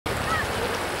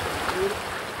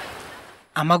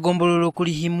Amagombolola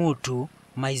okuli Himutu,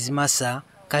 Maizimasa,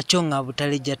 Kachonga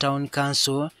Butaleja Town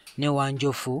Council ne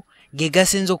Wanjofu ge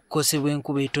gasinze okukosebwa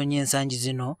enkuba etonnya ensangi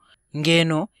zino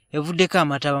ng'eno evuddeko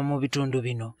amataba mu bitundu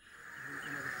bino.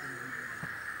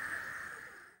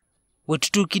 We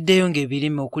tutuukiddeyo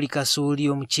ng'ebirime okuli kasooli,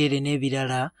 omuceere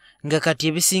n'ebirala nga kati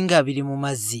ebisinga biri mu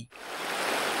mazzi.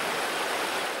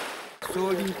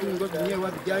 Kasooli, nkungo,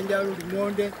 binyeebwa, bijanjaalo,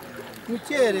 lumonde,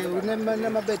 muceere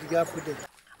n'amabeti gafudde.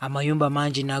 Amayumba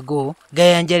mangi nago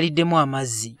gayanjaliddemu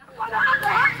amazzi.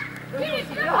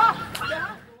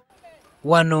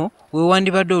 Wano we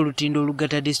wandibadde olutindo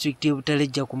olugatta disitulikiti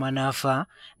y'Ebutaleja ku Manafwa,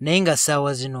 naye nga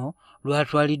ssaawa zino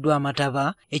lwatwaliddwa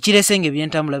Amataba ekirese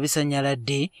ng'ebyentambula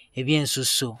bisannyaladde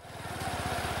eby'ensusso.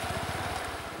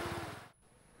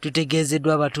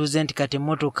 Tutegeezeddwa abatuuze nti kati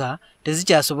emmotoka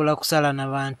tezikyasobola kusala na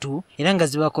bantu era nga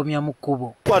zibakomya mu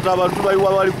kkubo. Kwata abantu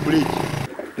bayiwa bali ku bridge.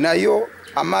 Nayo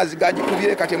amazzi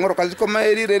gagikubye kati emmotoka zikoma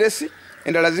eri Lelesi,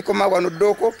 endala zikoma wano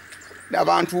Ddoko,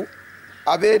 abantu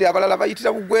abeeri abalala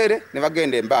bayitira Bugwere ne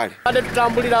bagenda Embale. Badde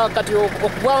tutambulira kati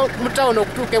okuva mu town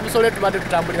okutuuka e Busole tubadde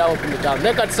tutambulirawo ku mitaano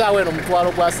naye kati saawa eno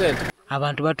mutwalo gwa ssente.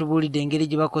 Abantu batubuulidde engeri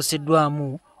gye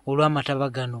bakoseddwamu olw'amataba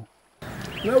gano.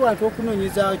 N'abantu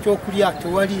okunoonyeza ekyokulya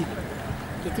tewali,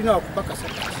 tetulina wakubakasa.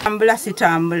 Ntambula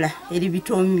sitambula eri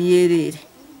bitomi byerere.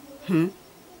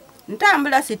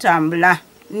 Ntambula sitambula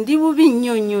ndi bubi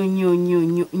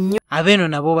nnyo. Abeeno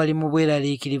nabo bali mu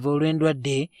bweraliikirivu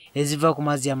olw'endwadde eziva ku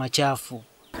mazzi amakyafu.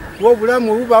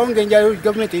 Obulamu bubaawo ng'enjala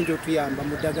gavumenti eyinza otuyamba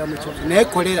mu ddagala mu kibuga naye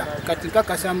kolera kati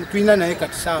nkakasa tulina naye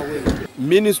kati saawa eyo.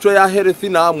 Minisitule ya Health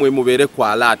naamwe mubeere ku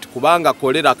alert kubanga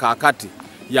kolera kaakati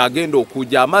yagenda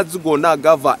okujja amazzi gonna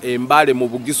agava Embale mu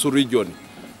Bugisu region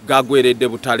gagweredde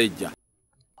Butaleja.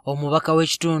 Omubaka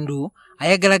w'ekitundu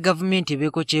ayagala gavumenti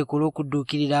ebeeko kyekola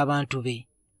okudduukirira abantu be.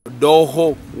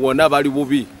 Doho wona bali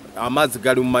bubi, amazzi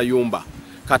gali mu mayumba.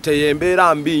 Kate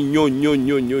embeera mbi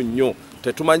nnyo.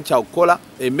 Tetumanyi kyakukola,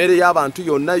 emmere y'abantu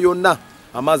yonna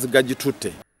amazzi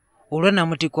gagitutte.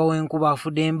 Olw'ennamutikwa w'enkuba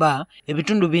afudde emba,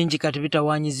 ebitundu bingi kati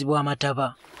bitawaanyizibwa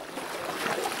amataba.